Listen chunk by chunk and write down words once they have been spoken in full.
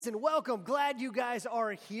And welcome. Glad you guys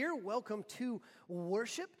are here. Welcome to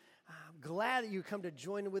worship. I'm glad that you come to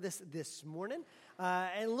join with us this morning.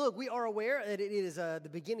 And look, we are aware that it is the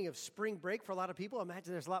beginning of spring break for a lot of people. I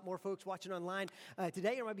imagine there's a lot more folks watching online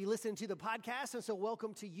today or might be listening to the podcast. And so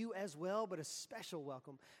welcome to you as well, but a special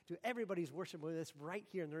welcome to everybody who's worshiping with us right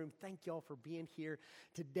here in the room. Thank y'all for being here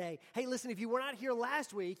today. Hey, listen, if you were not here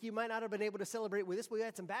last week, you might not have been able to celebrate with us. We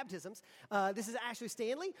had some baptisms. This is Ashley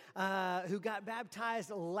Stanley, who got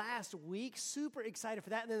baptized last week. Super excited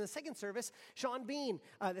for that. And then the second service, Sean Bean,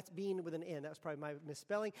 that's Bean with an N. That was probably my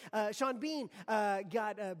misspelling. Sean Bean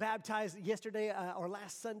got baptized yesterday or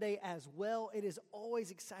last Sunday as well. It is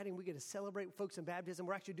always exciting. We get to celebrate folks in baptism.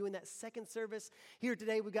 We're actually doing that second service here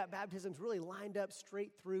today. We've got baptisms really lined up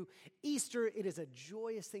straight through Easter. It is a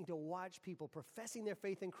joyous thing to watch people professing their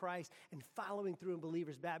faith in Christ and following through in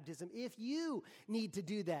believers' baptism. If you need to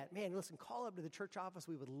do that, man, listen, call up to the church office.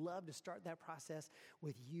 We would love to start that process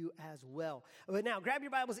with you as well. But now, grab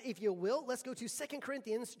your Bibles if you will. Let's go to 2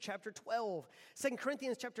 Corinthians chapter 12. 2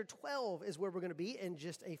 Corinthians chapter 12 is where we're going to be in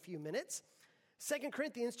just a few minutes. 2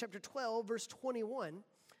 Corinthians chapter 12, verse 21,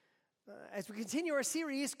 as we continue our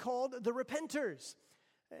series called The Repenters.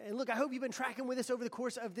 And look, I hope you've been tracking with us over the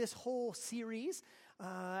course of this whole series.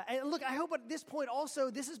 And look, I hope at this point also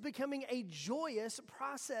this is becoming a joyous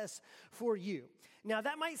process for you. Now,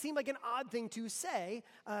 that might seem like an odd thing to say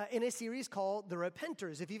in a series called The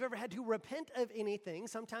Repenters. If you've ever had to repent of anything,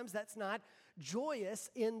 sometimes that's not joyous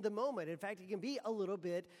in the moment. In fact, it can be a little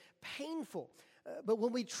bit painful. But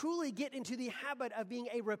when we truly get into the habit of being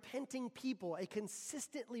a repenting people, a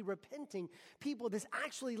consistently repenting people, this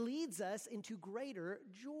actually leads us into greater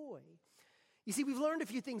joy. You see, we've learned a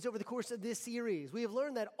few things over the course of this series. We have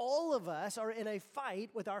learned that all of us are in a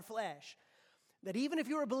fight with our flesh. That even if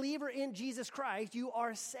you're a believer in Jesus Christ, you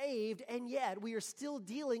are saved, and yet we are still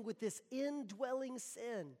dealing with this indwelling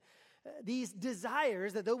sin. These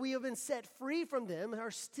desires that though we have been set free from them are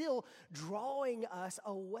still drawing us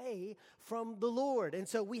away from the Lord. And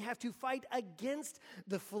so we have to fight against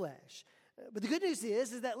the flesh. But the good news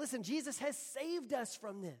is that, listen, Jesus has saved us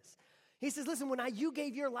from this. He says, listen, when you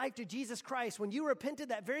gave your life to Jesus Christ, when you repented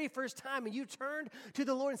that very first time and you turned to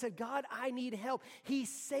the Lord and said, God, I need help, He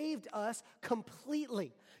saved us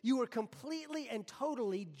completely. You were completely and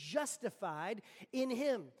totally justified in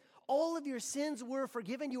Him. All of your sins were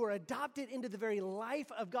forgiven. You were adopted into the very life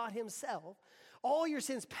of God Himself. All your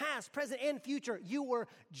sins, past, present, and future, you were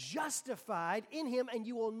justified in Him, and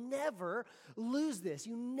you will never lose this.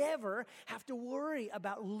 You never have to worry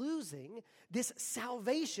about losing this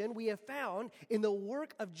salvation we have found in the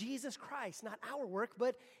work of Jesus Christ. Not our work,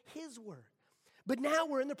 but His work. But now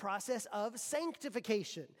we're in the process of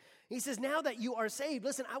sanctification. He says, now that you are saved,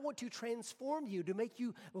 listen, I want to transform you, to make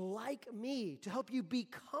you like me, to help you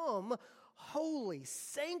become holy,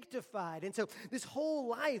 sanctified. And so this whole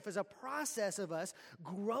life is a process of us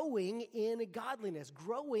growing in godliness,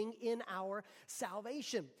 growing in our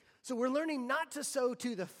salvation. So we're learning not to sow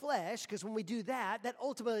to the flesh, because when we do that, that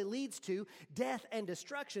ultimately leads to death and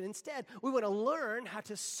destruction. Instead, we want to learn how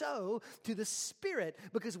to sow to the Spirit,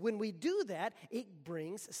 because when we do that, it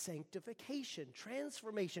brings sanctification,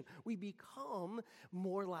 transformation. We become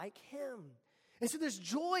more like Him. And so there's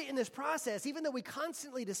joy in this process. Even though we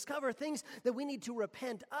constantly discover things that we need to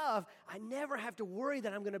repent of, I never have to worry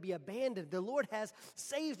that I'm going to be abandoned. The Lord has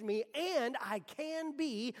saved me, and I can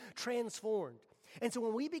be transformed. And so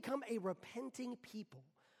when we become a repenting people,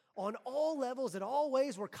 on all levels, in all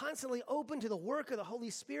ways, we're constantly open to the work of the Holy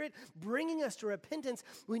Spirit, bringing us to repentance.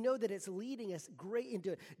 We know that it's leading us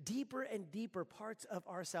into deeper and deeper parts of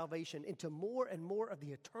our salvation, into more and more of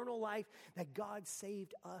the eternal life that God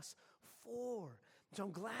saved us for. So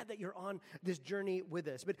I'm glad that you're on this journey with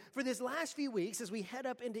us. But for this last few weeks, as we head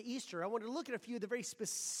up into Easter, I want to look at a few of the very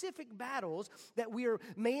specific battles that we are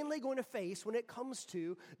mainly going to face when it comes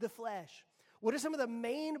to the flesh. What are some of the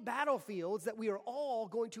main battlefields that we are all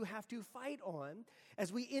going to have to fight on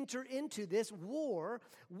as we enter into this war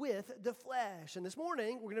with the flesh? And this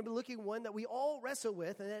morning, we're going to be looking at one that we all wrestle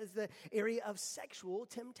with, and that is the area of sexual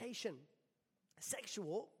temptation.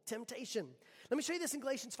 Sexual temptation. Let me show you this in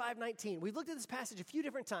Galatians 5:19. We've looked at this passage a few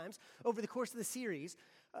different times over the course of the series,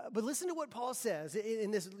 but listen to what Paul says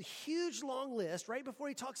in this huge long list. Right before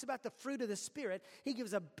he talks about the fruit of the Spirit, he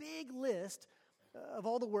gives a big list of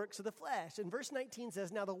all the works of the flesh. And verse 19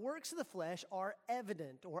 says, now the works of the flesh are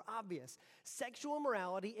evident or obvious: sexual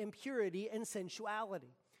immorality, impurity, and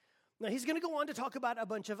sensuality. Now he's going to go on to talk about a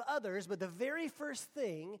bunch of others, but the very first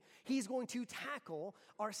thing he's going to tackle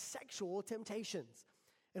are sexual temptations.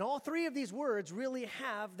 And all three of these words really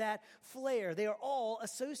have that flair. They are all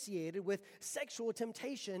associated with sexual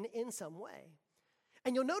temptation in some way.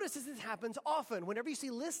 And you'll notice this happens often. Whenever you see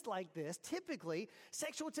lists like this, typically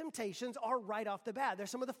sexual temptations are right off the bat. They're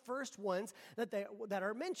some of the first ones that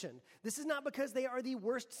are mentioned. This is not because they are the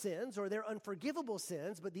worst sins or they're unforgivable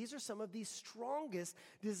sins, but these are some of the strongest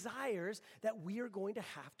desires that we are going to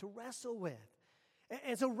have to wrestle with.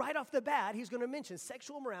 And so right off the bat, he's going to mention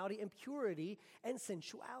sexual immorality, impurity, and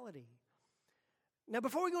sensuality. Now,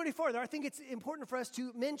 before we go any farther, I think it's important for us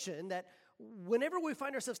to mention that whenever we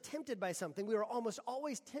find ourselves tempted by something, we are almost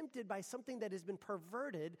always tempted by something that has been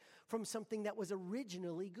perverted from something that was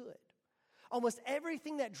originally good. Almost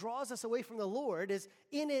everything that draws us away from the Lord is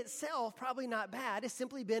in itself probably not bad. It's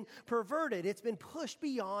simply been perverted. It's been pushed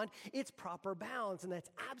beyond its proper bounds. And that's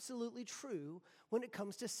absolutely true when it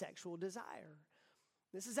comes to sexual desire.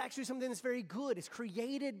 This is actually something that's very good. It's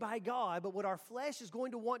created by God, but what our flesh is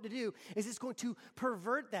going to want to do is it's going to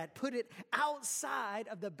pervert that, put it outside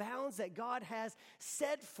of the bounds that God has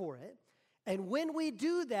set for it. And when we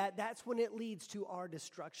do that, that's when it leads to our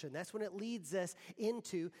destruction. That's when it leads us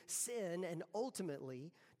into sin and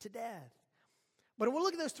ultimately to death. But we'll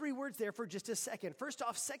look at those three words there for just a second. First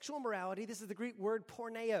off, sexual immorality. This is the Greek word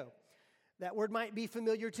porneo. That word might be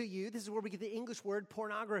familiar to you. This is where we get the English word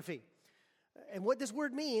pornography. And what this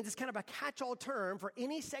word means is kind of a catch-all term for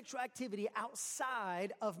any sexual activity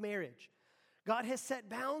outside of marriage. God has set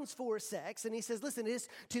bounds for sex, and he says, listen, it is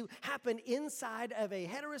to happen inside of a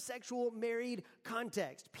heterosexual married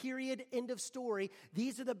context. Period, end of story.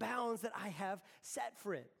 These are the bounds that I have set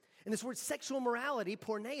for it. And this word sexual morality,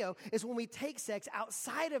 porneo, is when we take sex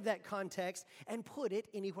outside of that context and put it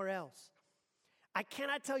anywhere else. I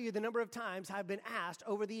cannot tell you the number of times I've been asked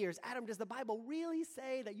over the years, Adam, does the Bible really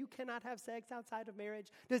say that you cannot have sex outside of marriage?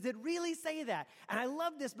 Does it really say that? And I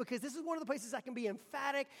love this because this is one of the places I can be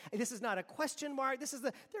emphatic. And this is not a question mark.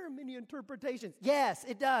 There are many interpretations. Yes,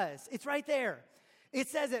 it does. It's right there. It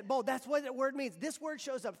says it bold. That's what the word means. This word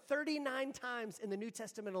shows up 39 times in the New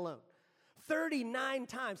Testament alone. 39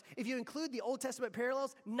 times. If you include the Old Testament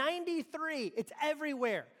parallels, 93. It's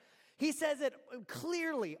everywhere. He says it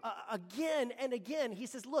clearly again and again. He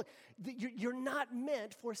says, look, you're not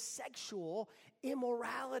meant for sexual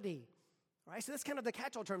immorality. All right, so that's kind of the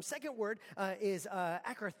catch-all term. Second word is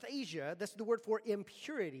akarthasia. That's the word for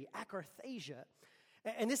impurity, akarthasia.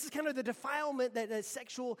 And this is kind of the defilement that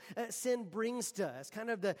sexual sin brings to us, kind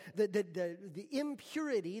of the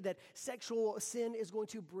impurity that sexual sin is going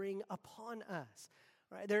to bring upon us.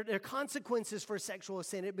 Right? There are consequences for sexual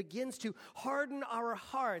sin. It begins to harden our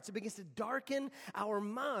hearts. It begins to darken our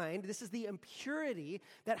mind. This is the impurity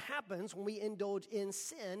that happens when we indulge in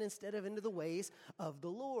sin instead of into the ways of the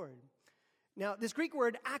Lord. Now, this Greek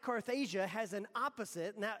word akarthasia has an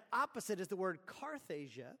opposite, and that opposite is the word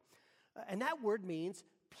karthasia, and that word means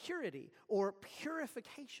purity or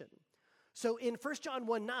purification. So in 1 John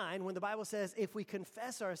 1:9, when the Bible says, if we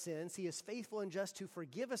confess our sins, he is faithful and just to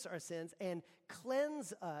forgive us our sins and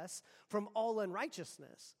cleanse us from all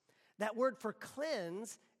unrighteousness. That word for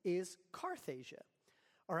cleanse is karthasia.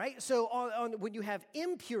 All right, so when you have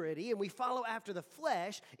impurity and we follow after the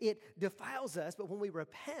flesh, it defiles us. But when we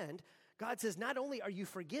repent, God says, not only are you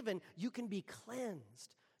forgiven, you can be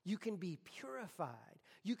cleansed. You can be purified.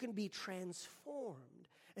 You can be transformed.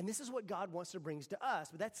 And this is what God wants to bring to us,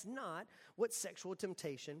 but that's not what sexual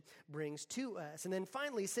temptation brings to us. And then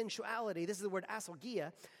finally, sensuality. This is the word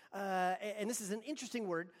asalgia, and this is an interesting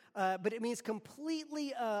word, but it means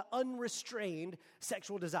completely unrestrained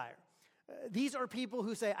sexual desire. These are people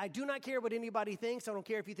who say, I do not care what anybody thinks. I don't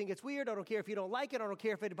care if you think it's weird. I don't care if you don't like it. I don't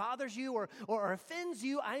care if it bothers you or offends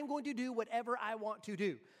you. I am going to do whatever I want to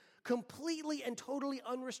do. Completely and totally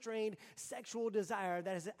unrestrained sexual desire.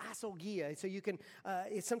 That is asalgia. So you can,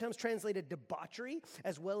 it's sometimes translated debauchery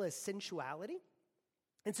as well as sensuality.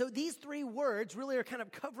 And so these three words really are kind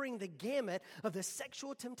of covering the gamut of the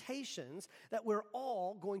sexual temptations that we're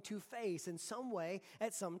all going to face in some way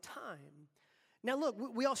at some time. Now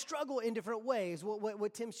look, we all struggle in different ways.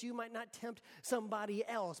 What tempts you might not tempt somebody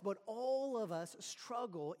else, but all of us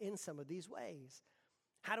struggle in some of these ways.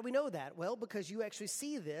 How do we know that? Well, because you actually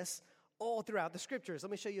see this all throughout the scriptures.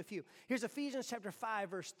 Let me show you a few. Here's Ephesians chapter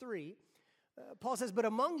 5, verse 3. Paul says, but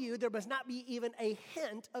among you there must not be even a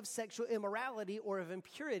hint of sexual immorality or of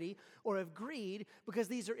impurity or of greed, because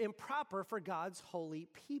these are improper for God's holy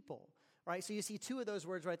people. Right? So you see two of those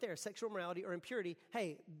words right there, sexual immorality or impurity.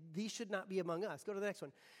 Hey, these should not be among us. Go to the next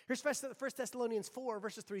one. Here's 1 Thessalonians 4,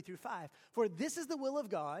 verses 3 through 5. For this is the will of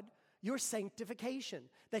God, your sanctification,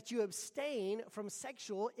 that you abstain from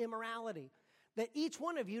sexual immorality, that each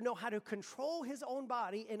one of you know how to control his own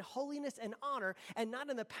body in holiness and honor, and not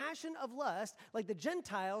in the passion of lust like the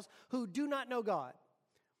Gentiles who do not know God.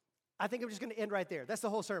 I think I'm just going to end right there. That's the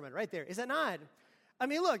whole sermon right there. Is that not? I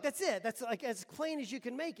mean, look, that's it. That's like as plain as you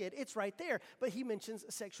can make it. It's right there. But he mentions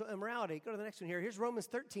sexual immorality. Go to the next one here. Here's Romans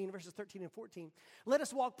 13, verses 13 and 14. Let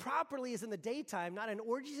us walk properly as in the daytime, not in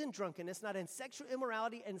orgies and drunkenness, not in sexual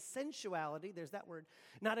immorality and sensuality. There's that word.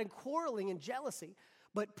 Not in quarreling and jealousy,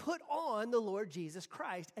 but put on the Lord Jesus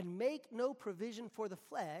Christ and make no provision for the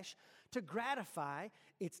flesh to gratify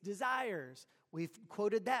its desires. We've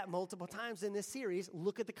quoted that multiple times in this series.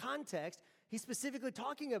 Look at the context. He's specifically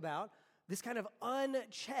talking about this kind of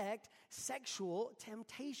unchecked sexual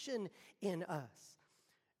temptation in us.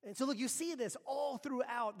 And so look, you see this all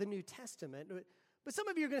throughout the New Testament. But some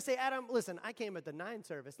of you are going to say, Adam, listen, I came at the 9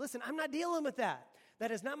 service. Listen, I'm not dealing with that.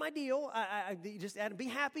 That is not my deal. Just Adam, be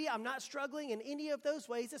happy. I'm not struggling in any of those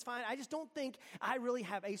ways. It's fine. I just don't think I really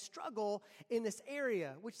have a struggle in this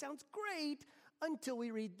area, which sounds great until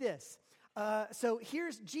we read this. So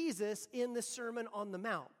here's Jesus in the Sermon on the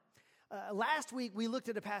Mount. Last week, we looked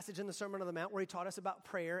at a passage in the Sermon on the Mount where he taught us about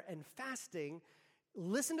prayer and fasting.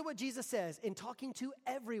 Listen to what Jesus says in talking to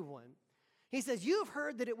everyone. He says, you have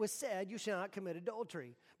heard that it was said, you shall not commit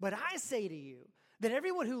adultery. But I say to you that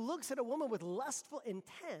everyone who looks at a woman with lustful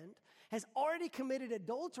intent has already committed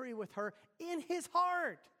adultery with her in his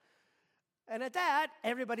heart. And at that,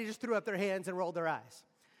 everybody just threw up their hands and rolled their eyes.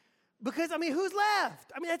 Because, I mean, who's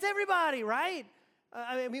left? I mean, that's everybody, right?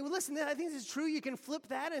 I mean, listen, I think this is true. You can flip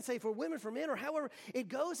that and say for women, for men, or however it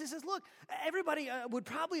goes. It says, look, everybody would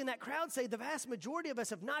probably in that crowd say the vast majority of us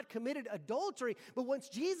have not committed adultery. But once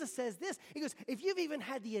Jesus says this, he goes, if you've even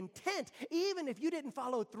had the intent, even if you didn't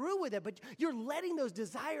follow through with it, but you're letting those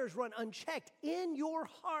desires run unchecked in your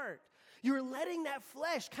heart, you're letting that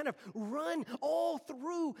flesh kind of run all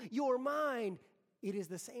through your mind, it is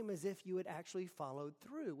the same as if you had actually followed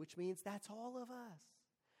through, which means that's all of us.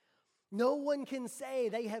 No one can say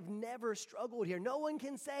they have never struggled here. No one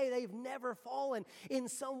can say they've never fallen in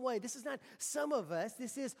some way. This is not some of us.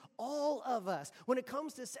 This is all of us. When it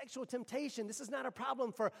comes to sexual temptation, this is not a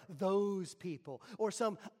problem for those people or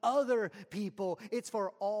some other people. It's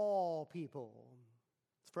for all people.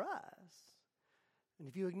 It's for us. And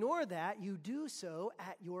if you ignore that, you do so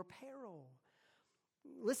at your peril.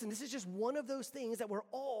 Listen, this is just one of those things that we're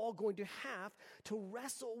all going to have to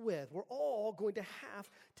wrestle with. We're all going to have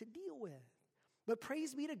to deal with. But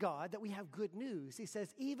praise be to God that we have good news. He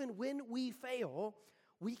says, even when we fail,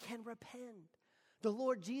 we can repent. The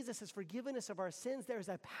Lord Jesus has forgiven us of our sins. There's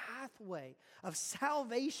a pathway of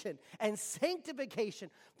salvation and sanctification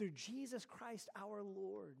through Jesus Christ our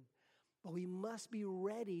Lord. But we must be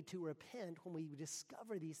ready to repent when we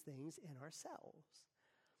discover these things in ourselves.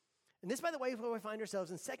 And this, by the way, is where we find ourselves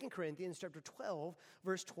in 2 Corinthians chapter 12,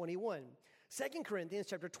 verse 21. 2 Corinthians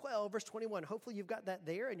chapter 12, verse 21. Hopefully you've got that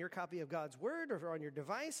there in your copy of God's Word or on your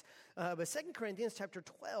device. But 2 Corinthians chapter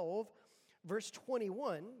 12, verse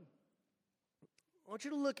 21. I want you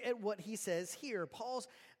to look at what he says here. Paul's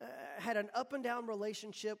had an up and down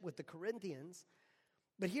relationship with the Corinthians.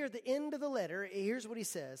 But here at the end of the letter, here's what he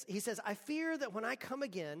says. He says, I fear that when I come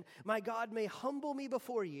again, my God may humble me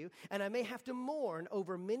before you, and I may have to mourn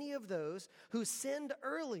over many of those who sinned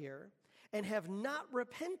earlier and have not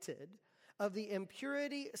repented of the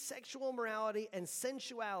impurity, sexual immorality, and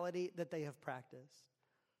sensuality that they have practiced.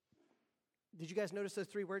 Did you guys notice those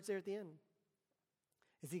 3 words there at the end?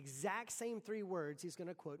 It's the exact same 3 words he's going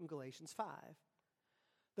to quote in Galatians 5.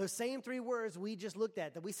 Those same 3 words we just looked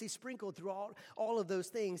at, that we see sprinkled through all of those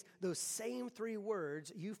things, those same 3 words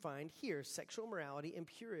you find here: sexual morality,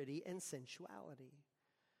 impurity, and sensuality.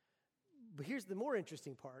 But here's the more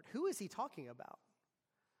interesting part. Who is he talking about?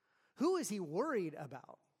 Who is he worried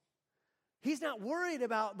about? He's not worried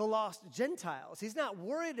about the lost Gentiles. He's not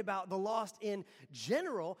worried about the lost in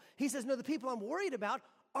general. He says, no, the people I'm worried about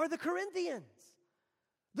are the Corinthians,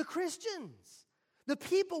 the Christians. The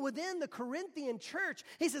people within the Corinthian church.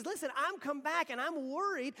 He says, listen, I'm come back and I'm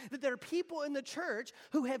worried that there are people in the church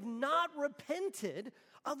who have not repented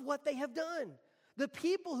of what they have done. The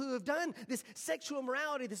people who have done this sexual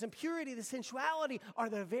immorality, this impurity, this sensuality are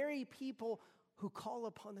the very people who call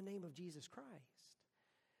upon the name of Jesus Christ.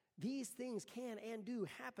 These things can and do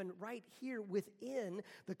happen right here within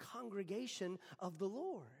the congregation of the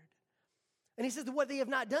Lord. And he says that what they have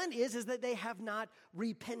not done is that they have not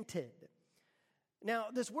repented. Now,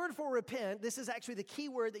 this word for repent, this is actually the key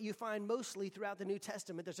word that you find mostly throughout the New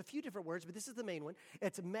Testament. There's a few different words, but this is the main one.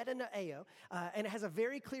 It's metanoeo, and it has a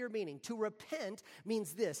very clear meaning. To repent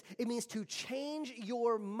means this. It means to change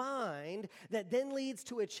your mind that then leads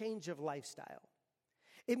to a change of lifestyle.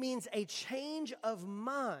 It means a change of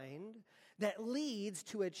mind that leads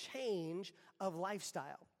to a change of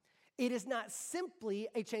lifestyle. It is not simply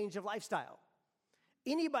a change of lifestyle.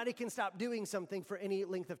 Anybody can stop doing something for any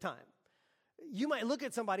length of time. You might look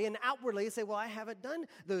at somebody and outwardly say, well, I haven't done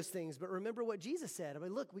those things. But remember what Jesus said. I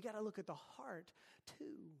mean, look, we got to look at the heart too.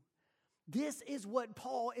 This is what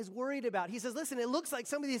Paul is worried about. He says, listen, it looks like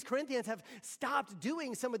some of these Corinthians have stopped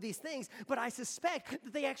doing some of these things, but I suspect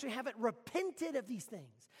that they actually haven't repented of these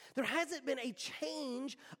things. There hasn't been a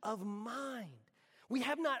change of mind. We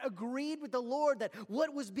have not agreed with the Lord that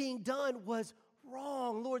what was being done was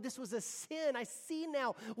wrong. Lord, this was a sin. I see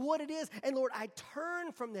now what it is. And Lord, I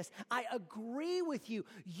turn from this. I agree with you.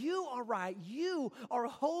 You are right. You are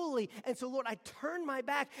holy. And so, Lord, I turn my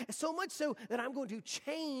back, so much so that I'm going to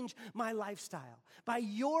change my lifestyle. By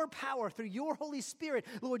your power, through your Holy Spirit,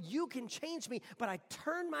 Lord, you can change me, but I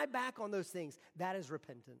turn my back on those things. That is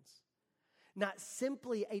repentance. Not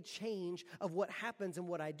simply a change of what happens and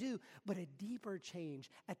what I do, but a deeper change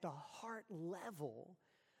at the heart level.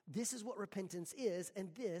 This is what repentance is, and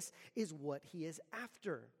this is what he is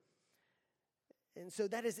after. And so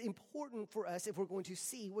that is important for us if we're going to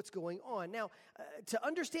see what's going on. Now, to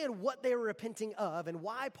understand what they were repenting of and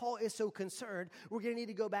why Paul is so concerned, we're going to need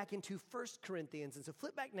to go back into 1 Corinthians. And so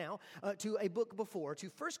flip back now to a book before,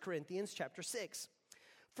 to 1 Corinthians chapter 6.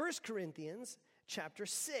 1 Corinthians chapter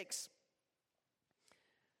 6.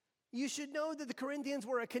 You should know that the Corinthians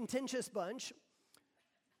were a contentious bunch.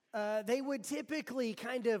 They would typically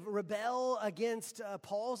kind of rebel against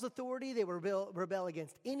Paul's authority. They would rebel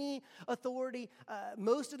against any authority.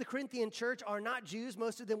 Most of the Corinthian church are not Jews.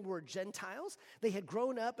 Most of them were Gentiles. They had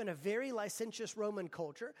grown up in a very licentious Roman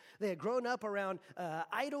culture. They had grown up around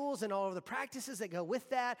idols and all of the practices that go with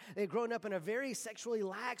that. They had grown up in a very sexually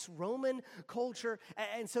lax Roman culture.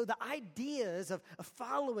 And so the ideas of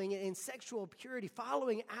following in sexual purity,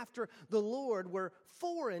 following after the Lord, were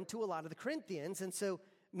foreign to a lot of the Corinthians. And so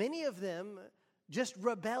many of them just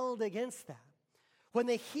rebelled against that. When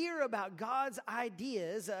they hear about God's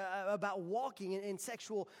ideas about walking in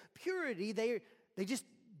sexual purity, they just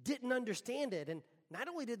didn't understand it. And not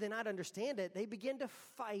only did they not understand it, they began to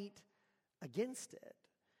fight against it.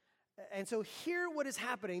 And so here what is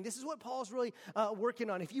happening, this is what Paul's really working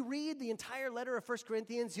on. If you read the entire letter of 1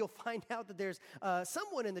 Corinthians, you'll find out that there's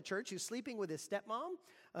someone in the church who's sleeping with his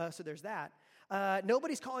stepmom. So there's that.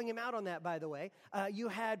 Nobody's calling him out on that, by the way. You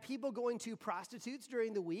had people going to prostitutes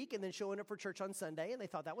during the week and then showing up for church on Sunday, and they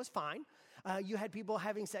thought that was fine. You had people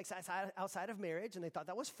having sex outside of marriage, and they thought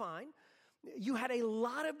that was fine. You had a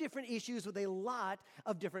lot of different issues with a lot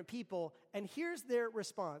of different people, and here's their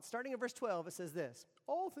response. Starting in verse 12, it says this: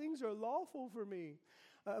 all things are lawful for me,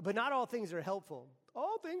 but not all things are helpful.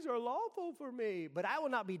 All things are lawful for me, but I will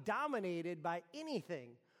not be dominated by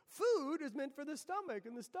anything. Food is meant for the stomach,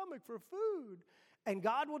 and the stomach for food. And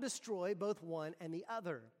God will destroy both one and the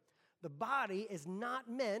other. The body is not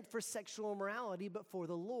meant for sexual immorality, but for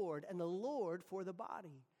the Lord, and the Lord for the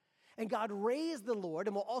body. And God raised the Lord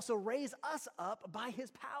and will also raise us up by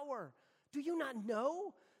his power. Do you not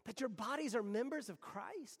know that your bodies are members of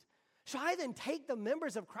Christ? Shall I then take the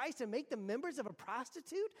members of Christ and make them members of a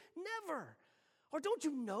prostitute? Never. Or don't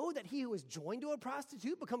you know that he who is joined to a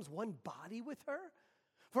prostitute becomes one body with her?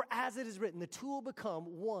 For as it is written, the two will become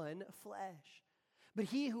one flesh. But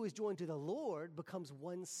he who is joined to the Lord becomes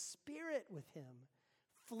one spirit with him.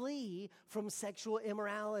 Flee from sexual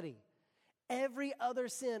immorality. Every other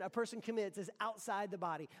sin a person commits is outside the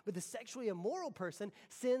body, but the sexually immoral person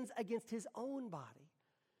sins against his own body.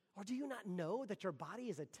 Or do you not know that your body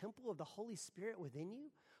is a temple of the Holy Spirit within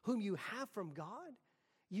you, whom you have from God?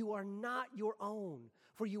 You are not your own,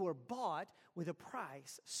 for you were bought with a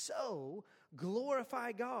price. So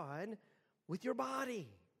glorify God with your body.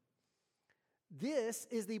 This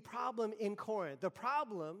is the problem in Corinth. The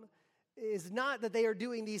problem is not that they are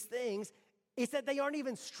doing these things, it's that they aren't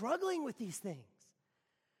even struggling with these things.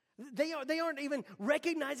 They aren't even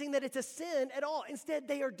recognizing that it's a sin at all. Instead,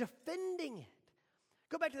 they are defending it.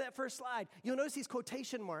 Go back to that first slide. You'll notice these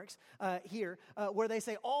quotation marks here where they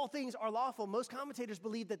say all things are lawful. Most commentators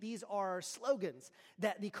believe that these are slogans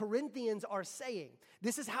that the Corinthians are saying.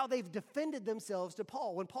 This is how they've defended themselves to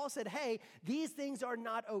Paul. When Paul said, hey, these things are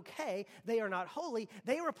not okay, they are not holy,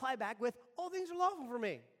 they reply back with, all things are lawful for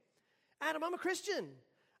me. Adam, I'm a Christian.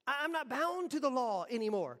 I'm not bound to the law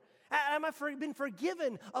anymore. I've been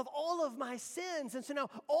forgiven of all of my sins, and so now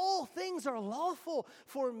all things are lawful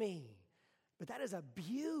for me. But that is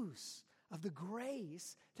abuse of the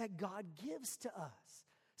grace that God gives to us.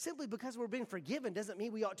 Simply because we're being forgiven doesn't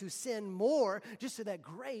mean we ought to sin more just so that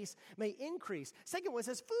grace may increase. Second one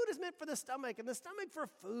says food is meant for the stomach and the stomach for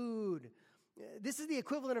food. This is the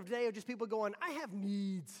equivalent of today of just people going, I have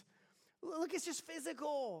needs. Look, it's just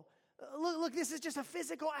physical. Look, this is just a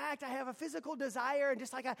physical act. I have a physical desire, and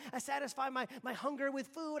just like I satisfy my hunger with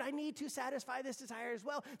food, I need to satisfy this desire as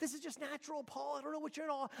well. This is just natural, Paul. I don't know what you're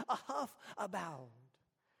in all a huff about.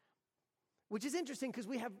 Which is interesting because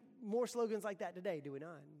we have more slogans like that today, do we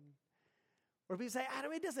not? Where people say,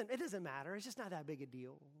 Adam, it doesn't matter. It's just not that big a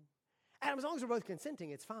deal. Adam, as long as we're both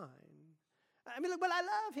consenting, it's fine. I mean, look, but I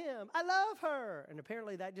love him. I love her. And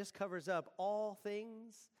apparently that just covers up all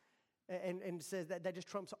things and says that just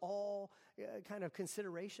trumps all kind of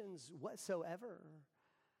considerations whatsoever.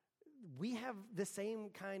 We have the same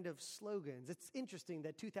kind of slogans. It's interesting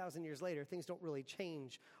that 2,000 years later, things don't really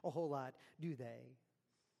change a whole lot, do they?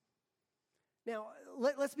 Now,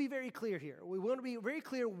 let's be very clear here. We want to be very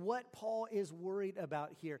clear what Paul is worried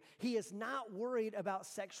about here. He is not worried about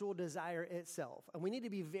sexual desire itself. And we need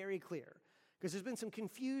to be very clear because there's been some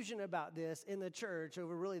confusion about this in the church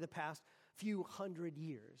over really the past few hundred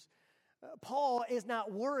years. Paul is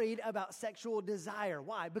not worried about sexual desire.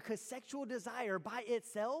 Why? Because sexual desire by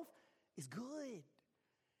itself is good.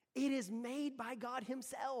 It is made by God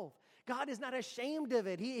himself. God is not ashamed of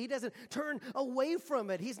it. He doesn't turn away from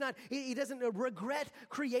it. He doesn't regret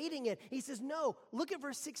creating it. He says, no, look at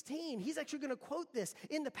verse 16. He's actually going to quote this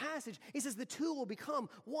in the passage. He says, the two will become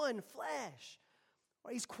one flesh.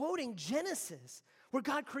 He's quoting Genesis, where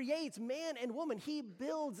God creates man and woman. He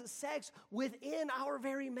builds sex within our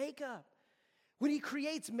very makeup. When he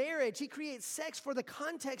creates marriage, he creates sex for the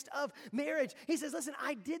context of marriage. He says, listen,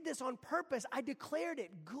 I did this on purpose. I declared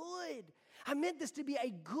it good. I meant this to be a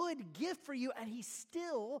good gift for you, and he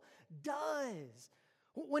still does.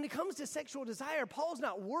 When it comes to sexual desire, Paul's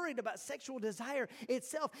not worried about sexual desire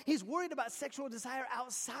itself. He's worried about sexual desire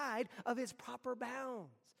outside of its proper bounds.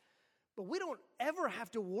 But we don't ever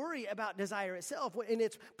have to worry about desire itself. In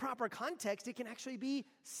its proper context, it can actually be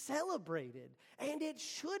celebrated, and it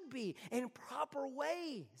should be in proper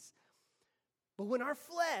ways. But when our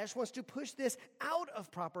flesh wants to push this out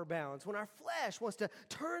of proper bounds, when our flesh wants to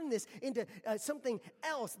turn this into something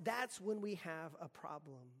else, that's when we have a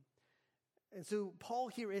problem. And so Paul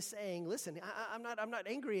here is saying, listen, I'm not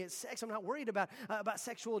angry at sex. I'm not worried about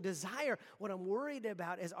sexual desire. What I'm worried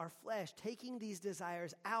about is our flesh taking these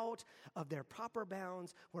desires out of their proper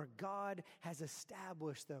bounds where God has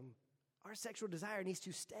established them. Our sexual desire needs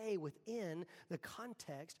to stay within the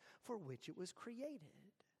context for which it was created.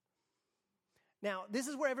 Now, this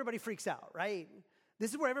is where everybody freaks out, right? This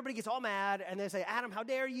is where everybody gets all mad and they say, Adam, how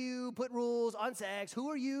dare you put rules on sex? Who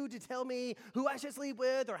are you to tell me who I should sleep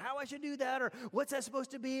with or how I should do that or what's that supposed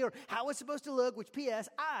to be or how it's supposed to look? Which, P.S.,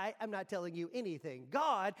 I am not telling you anything.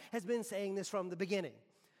 God has been saying this from the beginning.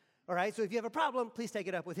 All right, so if you have a problem, please take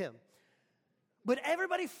it up with him. But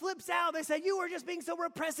everybody flips out. They say, you are just being so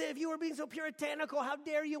repressive. You are being so puritanical. How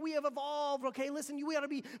dare you? We have evolved. Okay, listen, we ought to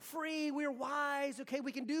be free. We're wise. Okay,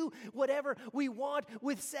 we can do whatever we want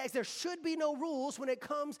with sex. There should be no rules when it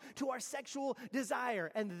comes to our sexual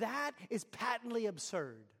desire. And that is patently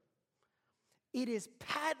absurd. It is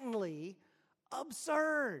patently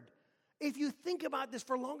absurd. If you think about this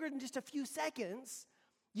for longer than just a few seconds,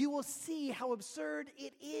 you will see how absurd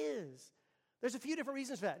it is. There's a few different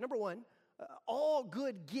reasons for that. Number one, all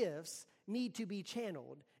good gifts need to be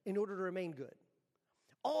channeled in order to remain good.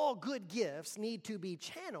 All good gifts need to be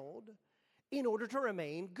channeled in order to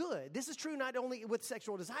remain good. This is true not only with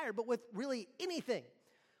sexual desire, but with really anything.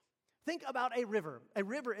 Think about a river. A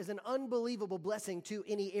river is an unbelievable blessing to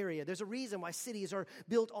any area. There's a reason why cities are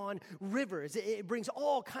built on rivers. It brings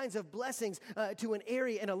all kinds of blessings to an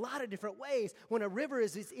area in a lot of different ways. When a river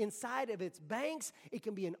is inside of its banks, it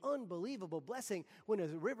can be an unbelievable blessing. When a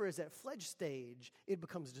river is at flood stage, it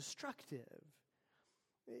becomes destructive.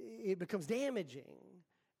 It becomes damaging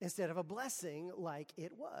instead of a blessing like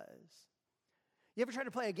it was. You ever try to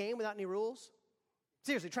play a game without any rules?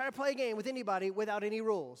 Seriously, try to play a game with anybody without any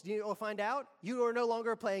rules. You'll find out you are no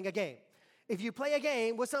longer playing a game. If you play a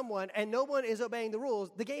game with someone and no one is obeying the rules,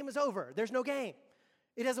 the game is over. There's no game.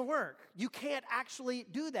 It doesn't work. You can't actually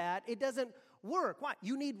do that. It doesn't work. Why?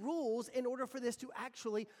 You need rules in order for this to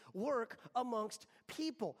actually work amongst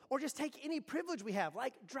people. Or just take any privilege we have,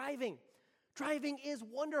 like driving. Driving is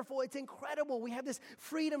wonderful. It's incredible. We have this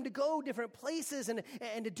freedom to go different places and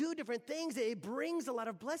to do different things. It brings a lot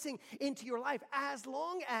of blessing into your life as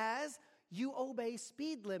long as you obey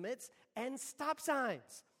speed limits and stop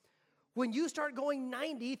signs. When you start going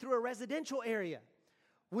 90 through a residential area,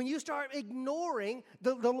 when you start ignoring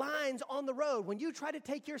the lines on the road, when you try to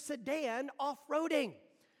take your sedan off-roading,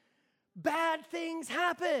 bad things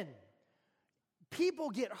happen. People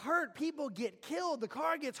get hurt. People get killed. The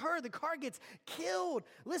car gets hurt. The car gets killed.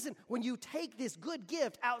 Listen, when you take this good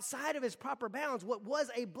gift outside of its proper bounds, what was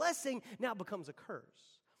a blessing now becomes a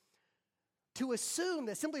curse. To assume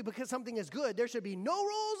that simply because something is good, there should be no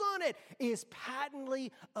rules on it is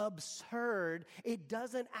patently absurd. It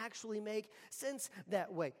doesn't actually make sense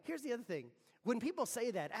that way. Here's the other thing. When people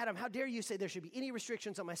say that, Adam, how dare you say there should be any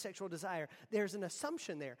restrictions on my sexual desire? There's an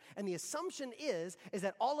assumption there. And the assumption is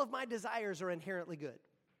that all of my desires are inherently good.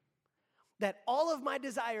 That all of my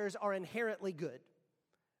desires are inherently good.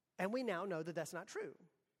 And we now know that that's not true.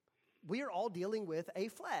 We are all dealing with a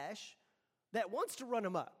flesh that wants to run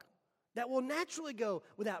amok, that will naturally go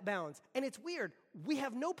without bounds. And it's weird. We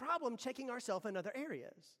have no problem checking ourselves in other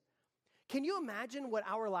areas. Can you imagine what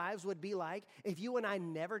our lives would be like if you and I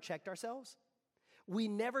never checked ourselves? We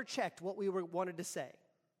never checked what we wanted to say,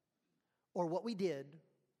 or what we did,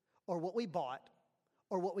 or what we bought,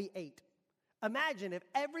 or what we ate. Imagine if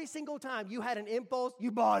every single time you had an impulse,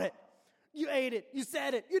 you bought it, you ate it, you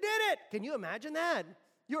said it, you did it. Can you imagine that?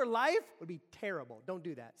 Your life would be terrible. Don't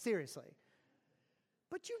do that, seriously.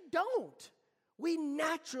 But you don't. We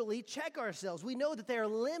naturally check ourselves. We know that there are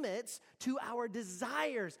limits to our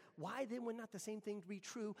desires. Why then would not the same thing be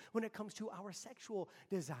true when it comes to our sexual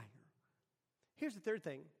desire? Here's the third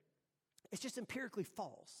thing. It's just empirically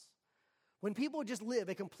false. When people just live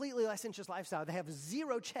a completely licentious lifestyle, they have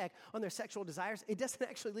zero check on their sexual desires, it doesn't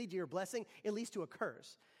actually lead to your blessing. It leads to a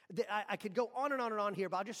curse. I could go on and on and on here,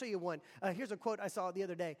 but I'll just show you one. Here's a quote I saw the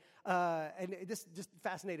other day, and this just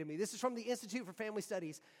fascinated me. This is from the Institute for Family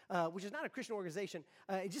Studies, which is not a Christian organization.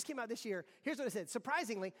 It just came out this year. Here's what it said.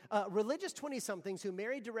 Surprisingly, religious 20-somethings who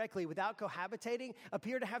marry directly without cohabitating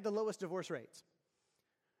appear to have the lowest divorce rates.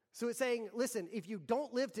 So it's saying, listen, if you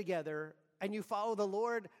don't live together and you follow the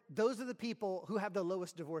Lord, those are the people who have the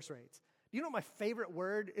lowest divorce rates. Do you know what my favorite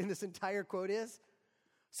word in this entire quote is?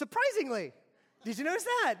 Surprisingly. Did you notice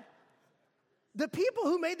that? The people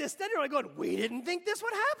who made this study are like going, we didn't think this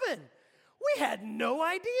would happen. We had no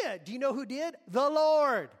idea. Do you know who did? The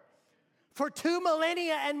Lord. For 2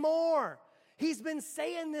 millennia and more. He's been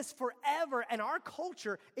saying this forever, and our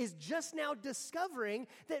culture is just now discovering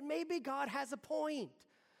that maybe God has a point.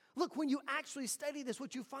 Look, when you actually study this,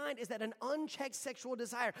 what you find is that an unchecked sexual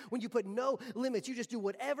desire, when you put no limits, you just do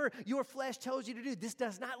whatever your flesh tells you to do, this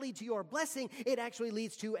does not lead to your blessing. It actually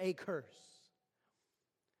leads to a curse.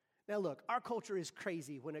 Now look, our culture is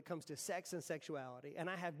crazy when it comes to sex and sexuality, and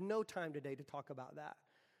I have no time today to talk about that.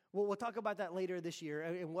 We'll talk about that later this year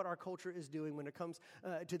and what our culture is doing when it comes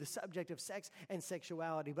to the subject of sex and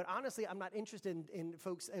sexuality. But honestly, I'm not interested in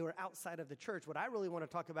folks who are outside of the church. What I really want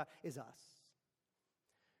to talk about is us.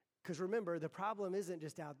 Because remember, the problem isn't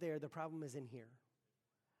just out there, the problem is in here.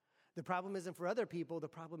 The problem isn't for other people, the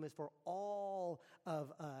problem is for all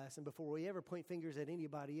of us. And before we ever point fingers at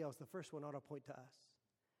anybody else, the first one ought to point to us.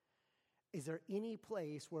 Is there any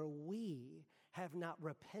place where we have not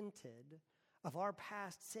repented of our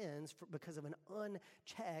past sins because of an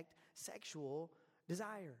unchecked sexual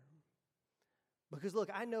desire? Because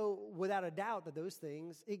look, I know without a doubt that those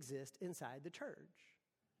things exist inside the church.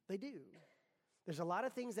 They do. There's a lot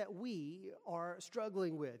of things that we are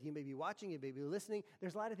struggling with. You may be watching, you may be listening.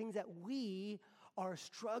 There's a lot of things that we are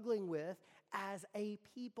struggling with as a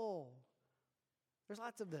people. There's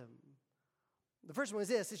lots of them. The first one is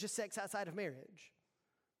this, it's just sex outside of marriage.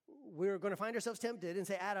 We're going to find ourselves tempted and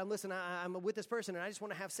say, Adam, listen, I'm with this person and I just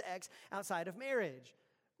want to have sex outside of marriage.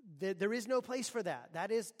 There is no place for that. That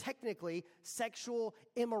is technically sexual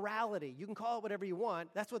immorality. You can call it whatever you want.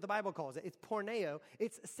 That's what the Bible calls it. It's porneo.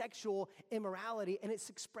 It's sexual immorality, and it's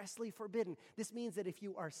expressly forbidden. This means that if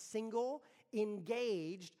you are single,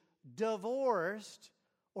 engaged, divorced,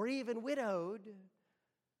 or even widowed,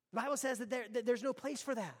 the Bible says that there's no place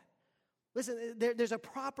for that. Listen, there's a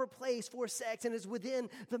proper place for sex, and it's within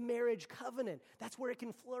the marriage covenant. That's where it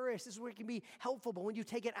can flourish. This is where it can be helpful. But when you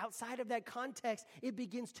take it outside of that context, it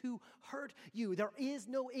begins to hurt you. There is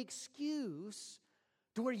no excuse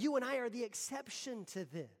to where you and I are the exception to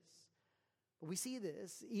this. But we see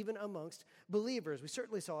this even amongst believers. We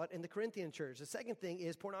certainly saw it in the Corinthian church. The second thing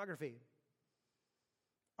is pornography.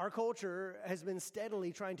 Our culture has been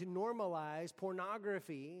steadily trying to normalize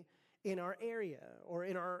pornography in our area or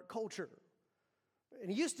in our culture. And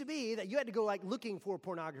it used to be that you had to go looking for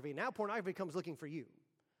pornography. Now pornography comes looking for you.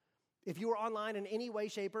 If you are online in any way,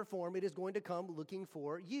 shape, or form, it is going to come looking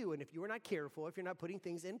for you. And if you are not careful, if you're not putting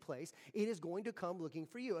things in place, it is going to come looking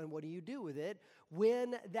for you. And what do you do with it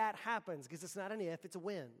when that happens? Because it's not an if, it's a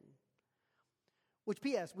when. Which,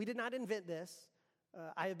 P.S., we did not invent this.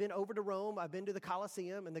 I have been over to Rome, I've been to the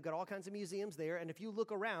Colosseum, and they've got all kinds of museums there. And if you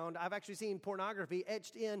look around, I've actually seen pornography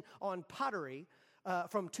etched in on pottery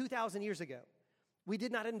from 2,000 years ago. We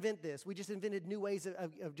did not invent this. We just invented new ways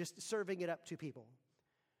of just serving it up to people.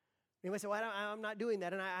 You might say, well, I'm not doing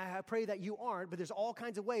that, and I pray that you aren't, but there's all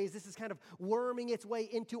kinds of ways this is kind of worming its way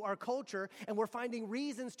into our culture, and we're finding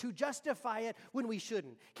reasons to justify it when we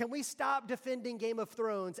shouldn't. Can we stop defending Game of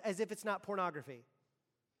Thrones as if it's not pornography?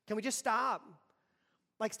 Can we just stop?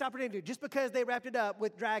 Like, stop pretending. Just because they wrapped it up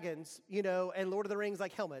with dragons, and Lord of the Rings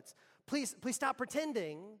like helmets, please stop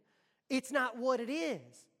pretending it's not what it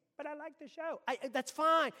is. But I like the show. That's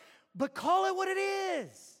fine, but call it what it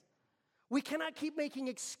is. We cannot keep making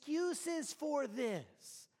excuses for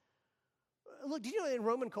this. Look, do you know in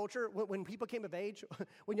Roman culture, when people came of age,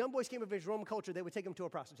 when young boys came of age, Roman culture, they would take them to a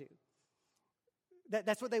prostitute.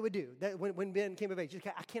 That's what they would do. When men came of age,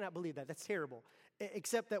 I cannot believe that. That's terrible.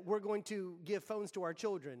 Except that we're going to give phones to our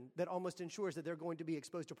children that almost ensures that they're going to be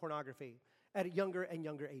exposed to pornography at younger and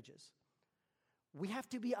younger ages. We have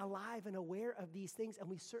to be alive and aware of these things, and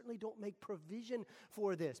we certainly don't make provision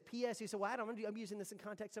for this. P.S. You say, well, I'm using this in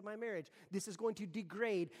context of my marriage. This is going to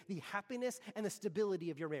degrade the happiness and the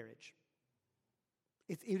stability of your marriage.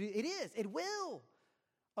 It is. It will.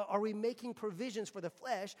 Are we making provisions for the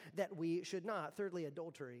flesh that we should not? Thirdly,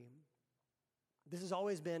 adultery. This has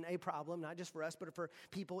always been a problem, not just for us, but for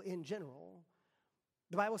people in general.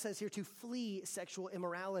 The Bible says here to flee sexual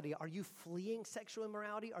immorality. Are you fleeing sexual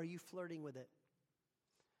immorality? Are you flirting with it?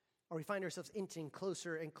 Or we find ourselves inching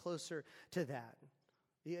closer and closer to that.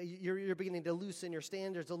 You're beginning to loosen your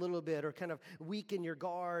standards a little bit or kind of weaken your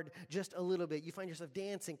guard just a little bit. You find yourself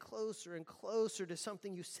dancing closer and closer to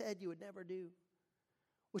something you said you would never do.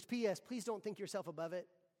 Which, P.S., please don't think yourself above it.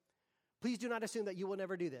 Please do not assume that you will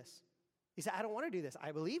never do this. You say, I don't want to do this.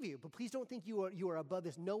 I believe you, but please don't think you are above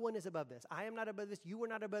this. No one is above this. I am not above this. You are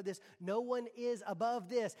not above this. No one is above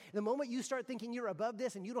this. The moment you start thinking you're above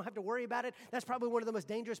this and you don't have to worry about it, that's probably one of the most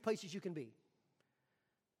dangerous places you can be.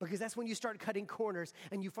 Because that's when you start cutting corners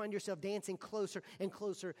and you find yourself dancing closer and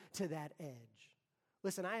closer to that edge.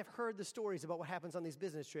 Listen, I have heard the stories about what happens on these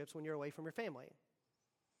business trips when you're away from your family.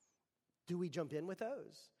 Do we jump in with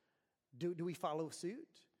those? Do we follow suit?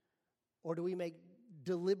 Or do we make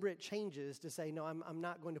deliberate changes to say, no, I'm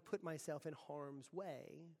not going to put myself in harm's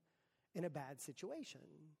way in a bad situation?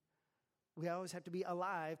 We always have to be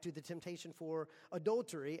alive to the temptation for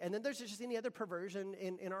adultery. And then there's just any other perversion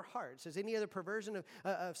in our hearts. There's any other perversion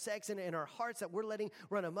of sex in our hearts that we're letting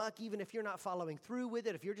run amok, even if you're not following through with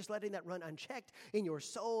it, if you're just letting that run unchecked in your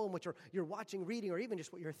soul and what you're watching, reading, or even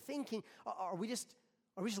just what you're thinking. Are we just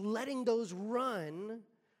letting those run?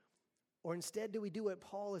 Or instead, do we do what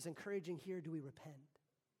Paul is encouraging here? Do we repent?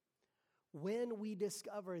 When we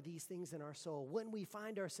discover these things in our soul, when we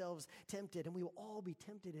find ourselves tempted, and we will all be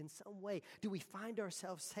tempted in some way, do we find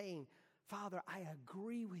ourselves saying, Father, I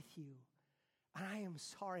agree with you, and I am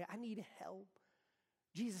sorry, I need help.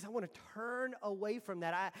 Jesus, I want to turn away from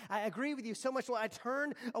that. I agree with you so much, I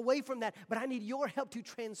turn away from that, but I need your help to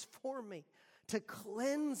transform me, to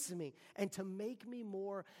cleanse me, and to make me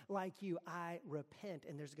more like you. I repent,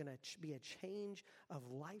 and there's going to be a change of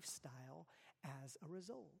lifestyle as a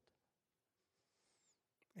result.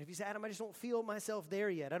 And if you say, Adam, I just don't feel myself there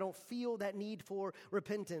yet. I don't feel that need for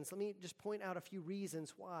repentance. Let me just point out a few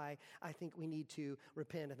reasons why I think we need to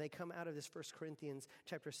repent. And they come out of this 1 Corinthians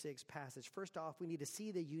chapter 6 passage. First off, we need to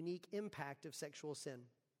see the unique impact of sexual sin.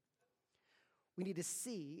 We need to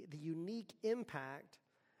see the unique impact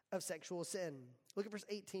of sexual sin. Look at verse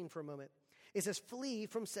 18 for a moment. It says, flee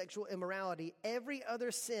from sexual immorality. Every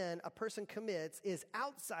other sin a person commits is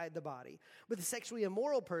outside the body, but the sexually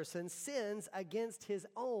immoral person sins against his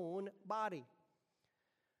own body.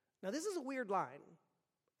 Now, this is a weird line,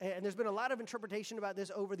 and there's been a lot of interpretation about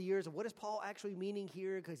this over the years of what is Paul actually meaning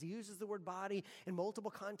here, because he uses the word body in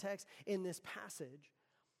multiple contexts in this passage.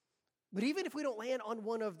 But even if we don't land on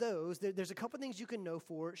one of those, there's a couple things you can know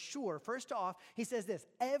for sure. First off, he says this: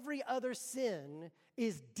 every other sin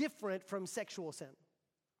is different from sexual sin.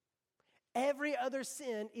 Every other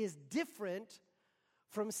sin is different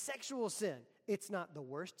from sexual sin. It's not the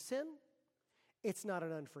worst sin. It's not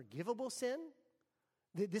an unforgivable sin.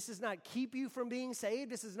 This does not keep you from being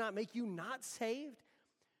saved. This does not make you not saved.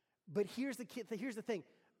 But here's the thing.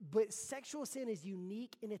 But sexual sin is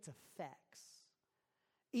unique in its effects.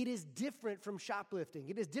 It is different from shoplifting.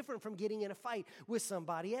 It is different from getting in a fight with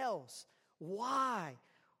somebody else. Why?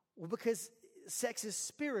 Well, because sex is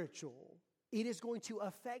spiritual. It is going to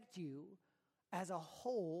affect you as a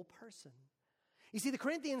whole person. You see, the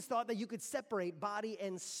Corinthians thought that you could separate body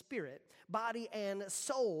and spirit, body and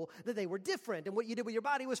soul, that they were different. And what you did with your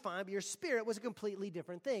body was fine, but your spirit was a completely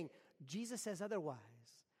different thing. Jesus says otherwise.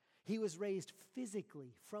 He was raised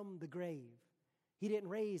physically from the grave. He didn't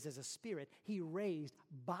raise as a spirit. He raised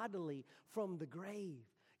bodily from the grave.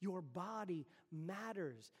 Your body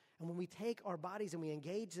matters. And when we take our bodies and we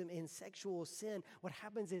engage them in sexual sin, what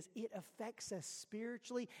happens is it affects us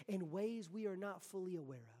spiritually in ways we are not fully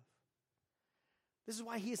aware of. This is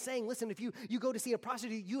why he is saying, listen, if you go to see a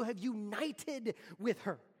prostitute, you have united with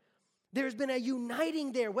her. There's been a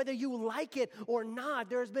uniting there, whether you like it or not.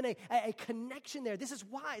 There's been a connection there. This is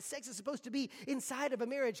why sex is supposed to be inside of a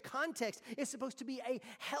marriage context. It's supposed to be a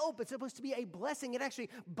help. It's supposed to be a blessing. It actually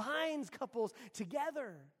binds couples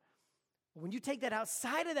together. When you take that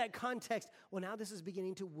outside of that context, well, now this is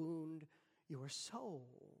beginning to wound your soul.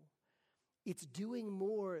 It's doing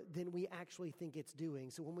more than we actually think it's doing.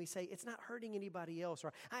 So when we say it's not hurting anybody else,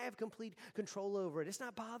 or I have complete control over it, it's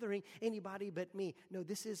not bothering anybody but me. No,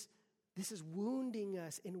 this is wounding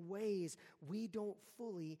us in ways we don't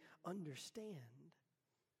fully understand.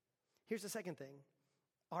 Here's the second thing.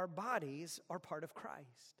 Our bodies are part of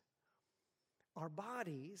Christ. Our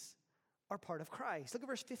bodies are part of Christ. Look at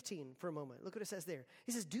verse 15 for a moment. Look what it says there.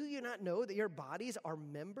 He says, do you not know that your bodies are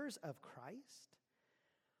members of Christ?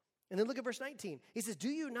 And then look at verse 19. He says, do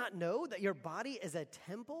you not know that your body is a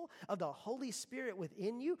temple of the Holy Spirit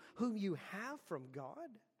within you, whom you have from God?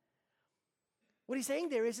 What he's saying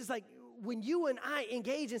there is like, when you and I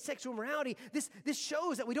engage in sexual immorality, this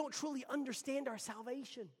shows that we don't truly understand our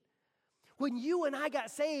salvation. When you and I got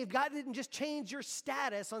saved, God didn't just change your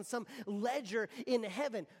status on some ledger in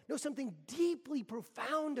heaven. No, something deeply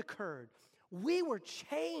profound occurred. We were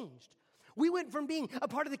changed. We went from being a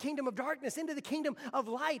part of the kingdom of darkness into the kingdom of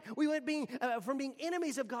light. We went from being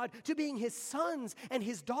enemies of God to being his sons and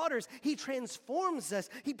his daughters. He transforms us.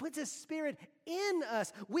 He puts his spirit in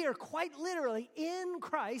us. We are quite literally in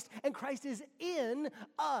Christ, and Christ is in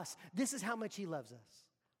us. This is how much he loves us.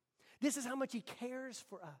 This is how much he cares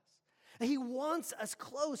for us. And he wants us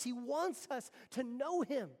close. He wants us to know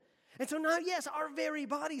him. And so now, yes, our very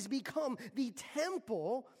bodies become the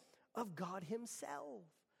temple of God himself.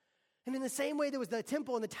 And in the same way there was the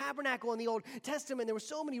temple and the tabernacle in the Old Testament, there were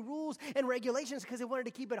so many rules and regulations because they wanted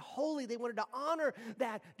to keep it holy. They wanted to honor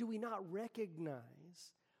that. Do we not recognize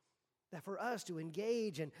that for us to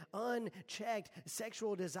engage in unchecked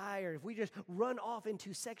sexual desire, if we just run off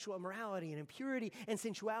into sexual immorality and impurity and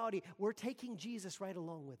sensuality, we're taking Jesus right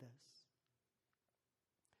along with us?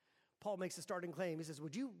 Paul makes a starting claim. He says,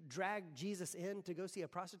 would you drag Jesus in to go see a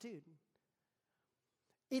prostitute?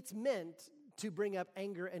 It's meant to bring up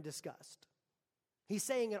anger and disgust. He's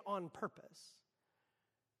saying it on purpose.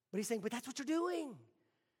 But he's saying, but that's what you're doing.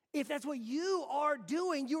 If that's what you are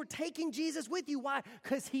doing, you're taking Jesus with you. Why?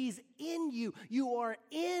 Because he's in you. You are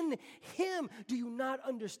in him. Do you not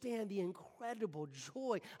understand the incredible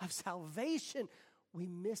joy of salvation? We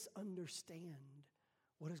misunderstand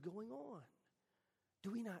what is going on.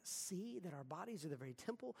 Do we not see that our bodies are the very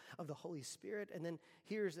temple of the Holy Spirit? And then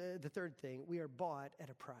here's the third thing. We are bought at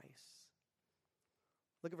a price.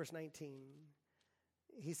 Look at verse 19.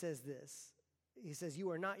 He says this. He says, you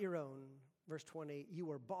are not your own. Verse 20, you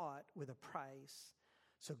were bought with a price.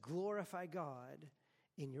 So glorify God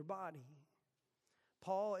in your body.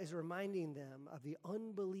 Paul is reminding them of the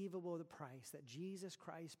unbelievable price that Jesus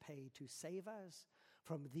Christ paid to save us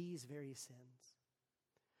from these very sins.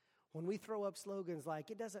 When we throw up slogans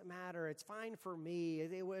like, it doesn't matter, it's fine for me,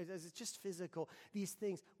 it's just physical, these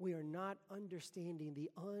things, we are not understanding the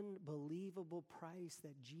unbelievable price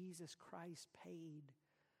that Jesus Christ paid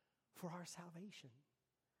for our salvation.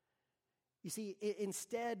 You see,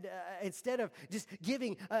 instead of just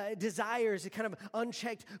giving desires a kind of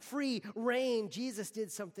unchecked free reign, Jesus did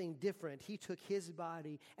something different. He took his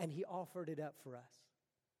body and he offered it up for us.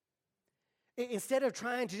 Instead of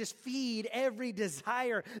trying to just feed every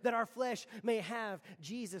desire that our flesh may have,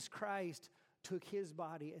 Jesus Christ took his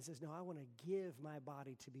body and says, no, I want to give my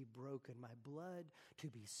body to be broken, my blood to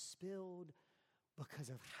be spilled because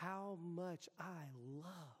of how much I love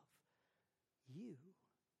you.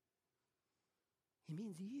 He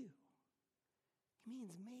means you. He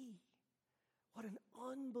means me. What an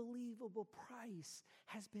unbelievable price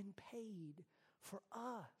has been paid for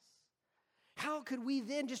us. How could we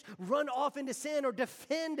then just run off into sin or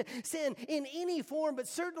defend sin in any form, but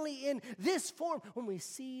certainly in this form, when we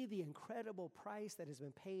see the incredible price that has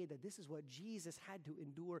been paid, that this is what Jesus had to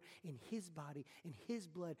endure in his body, in his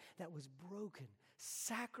blood that was broken,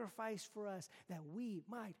 sacrificed for us that we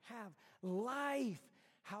might have life.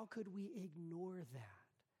 How could we ignore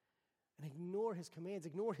that and ignore his commands,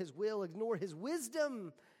 ignore his will, ignore his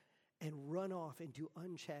wisdom, and run off into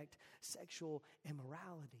unchecked sexual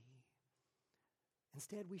immorality?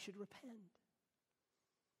 Instead, we should repent.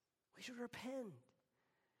 We should repent.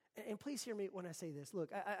 And please hear me when I say this.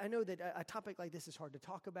 Look, I know that a topic like this is hard to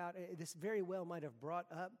talk about. This very well might have brought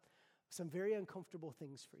up some very uncomfortable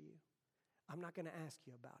things for you. I'm not going to ask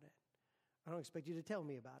you about it. I don't expect you to tell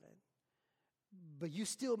me about it. But you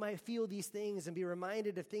still might feel these things and be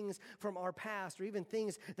reminded of things from our past or even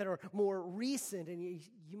things that are more recent, and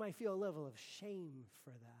you might feel a level of shame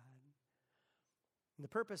for that. And the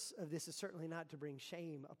purpose of this is certainly not to bring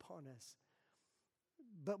shame upon us.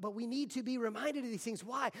 But we need to be reminded of these things.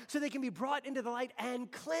 Why? So they can be brought into the light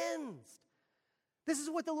and cleansed. This is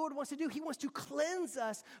what the Lord wants to do. He wants to cleanse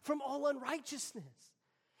us from all unrighteousness.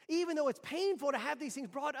 Even though it's painful to have these things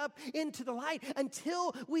brought up into the light,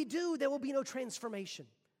 until we do, there will be no transformation.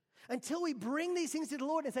 Until we bring these things to the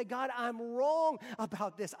Lord and say, God, I'm wrong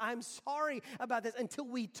about this. I'm sorry about this. Until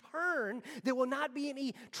we turn, there will not be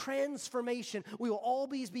any transformation. We will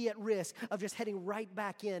always be at risk of just heading right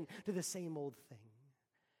back in to the same old thing.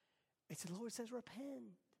 And so the Lord says, repent.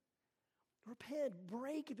 Repent.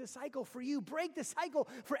 Break the cycle for you. Break the cycle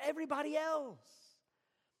for everybody else.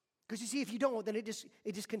 Because you see, if you don't, then it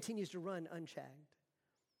just continues to run unchecked.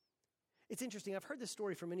 It's interesting. I've heard this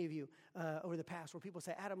story from many of you over the past where people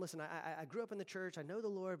say, Adam, listen, I grew up in the church. I know the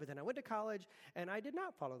Lord, but then I went to college, and I did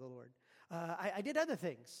not follow the Lord. I did other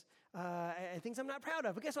things, things I'm not proud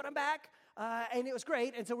of. But guess what? I'm back, and it was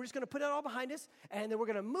great. And so we're just going to put it all behind us, and then we're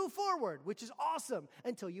going to move forward, which is awesome,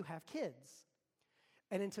 until you have kids.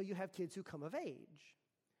 And until you have kids who come of age.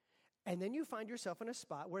 And then you find yourself in a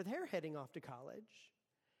spot where they're heading off to college,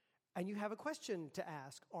 and you have a question to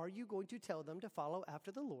ask. Are you going to tell them to follow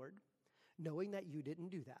after the Lord, knowing that you didn't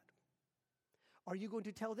do that? Are you going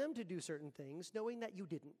to tell them to do certain things, knowing that you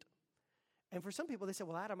didn't? And for some people, they say,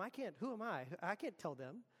 well, Adam, I can't. Who am I? I can't tell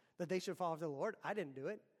them that they should follow the Lord. I didn't do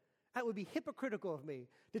it. That would be hypocritical of me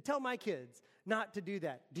to tell my kids not to do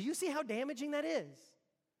that. Do you see how damaging that is?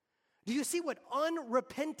 Do you see what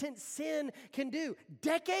unrepentant sin can do?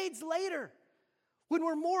 Decades later, when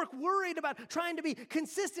we're more worried about trying to be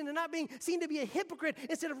consistent and not being seen to be a hypocrite,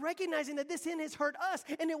 instead of recognizing that this sin has hurt us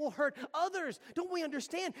and it will hurt others. Don't we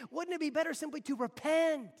understand? Wouldn't it be better simply to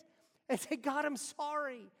repent and say, God, I'm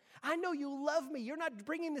sorry. I know you love me. You're not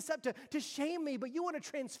bringing this up to shame me, but you want to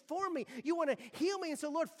transform me. You want to heal me. And so,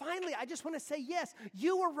 Lord, finally, I just want to say, yes,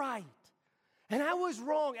 you were right. And I was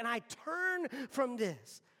wrong. And I turn from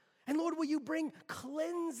this. And Lord, will you bring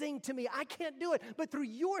cleansing to me? I can't do it, but through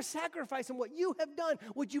your sacrifice and what you have done,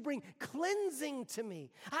 would you bring cleansing to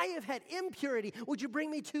me? I have had impurity. Would you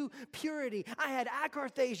bring me to purity? I had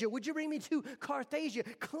akarthasia. Would you bring me to carthasia?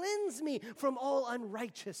 Cleanse me from all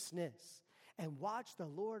unrighteousness. And watch the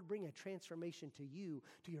Lord bring a transformation to you,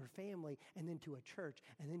 to your family, and then to a church,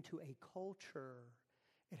 and then to a culture.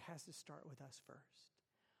 It has to start with us first.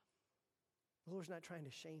 The Lord's not trying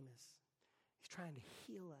to shame us. He's trying to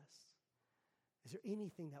heal us. Is there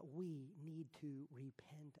anything that we need to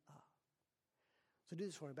repent of? So do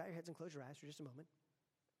this for me. Bow your heads and close your eyes for just a moment.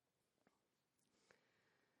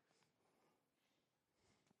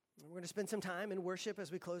 We're going to spend some time in worship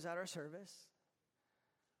as we close out our service.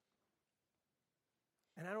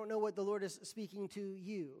 And I don't know what the Lord is speaking to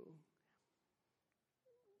you.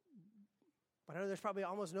 But I know there's probably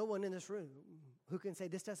almost no one in this room who can say,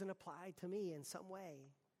 this doesn't apply to me in some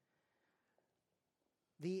way.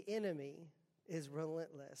 The enemy is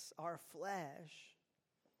relentless. Our flesh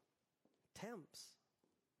tempts,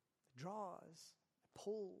 draws,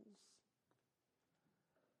 pulls.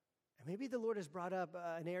 And maybe the Lord has brought up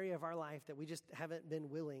an area of our life that we just haven't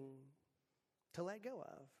been willing to let go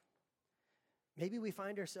of. Maybe we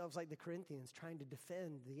find ourselves like the Corinthians, trying to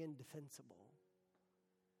defend the indefensible,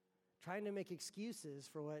 trying to make excuses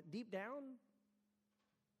for what deep down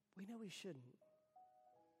we know we shouldn't.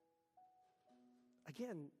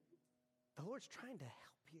 Again, the Lord's trying to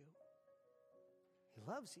help you. He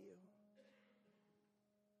loves you.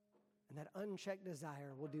 And that unchecked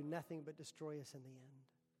desire will do nothing but destroy us in the end.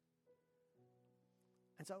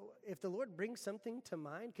 And so if the Lord brings something to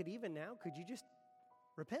mind, could you just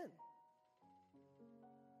repent?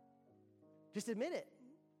 Just admit it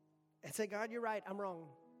and say, God, you're right, I'm wrong.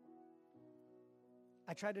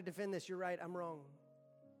 I tried to defend this, you're right, I'm wrong.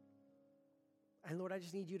 And Lord, I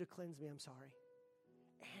just need you to cleanse me, I'm sorry.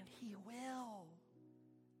 And he will.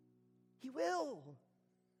 He will.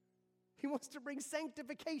 He wants to bring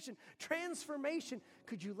sanctification, transformation.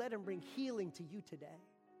 Could you let him bring healing to you today?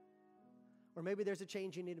 Or maybe there's a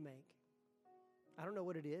change you need to make. I don't know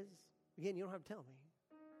what it is. Again, you don't have to tell me.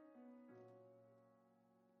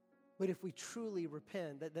 But if we truly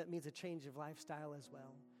repent, that means a change of lifestyle as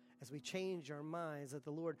well. As we change our minds, let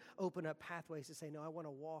the Lord open up pathways to say, no, I want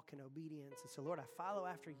to walk in obedience. And so, Lord, I follow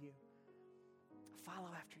after you. Follow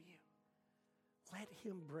after you. Let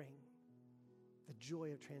him bring the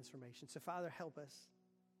joy of transformation. So, Father, help us.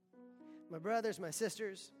 My brothers, my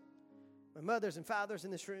sisters, my mothers and fathers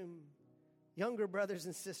in this room, younger brothers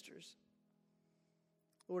and sisters.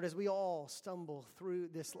 Lord, as we all stumble through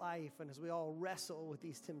this life and as we all wrestle with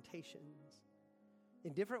these temptations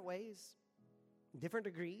in different ways, in different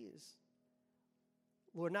degrees,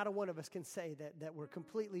 Lord, not a one of us can say that we're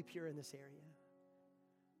completely pure in this area.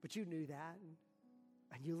 But you knew that,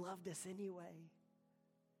 and you loved us anyway.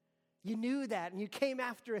 You knew that, and you came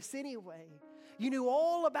after us anyway. You knew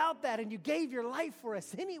all about that, and you gave your life for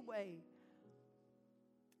us anyway.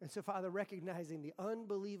 And so, Father, recognizing the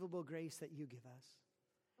unbelievable grace that you give us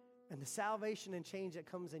and the salvation and change that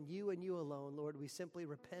comes in you and you alone, Lord, we simply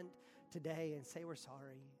repent today and say we're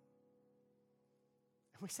sorry.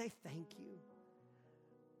 And we say thank you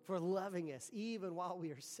for loving us even while we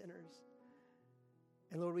are sinners.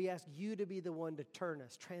 And Lord, we ask you to be the one to turn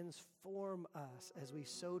us, transform us as we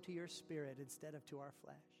sow to your Spirit instead of to our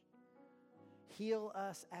flesh. Heal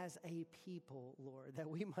us as a people, Lord, that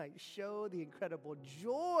we might show the incredible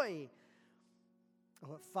joy of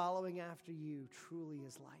what following after you truly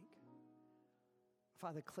is like.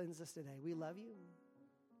 Father, cleanse us today. We love you.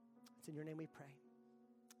 It's in your name we pray.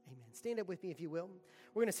 Amen. Stand up with me if you will.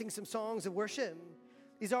 We're going to sing some songs of worship.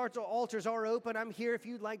 These altars are open. I'm here if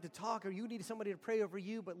you'd like to talk or you need somebody to pray over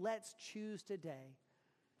you, but let's choose today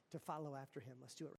to follow after him. Let's do it.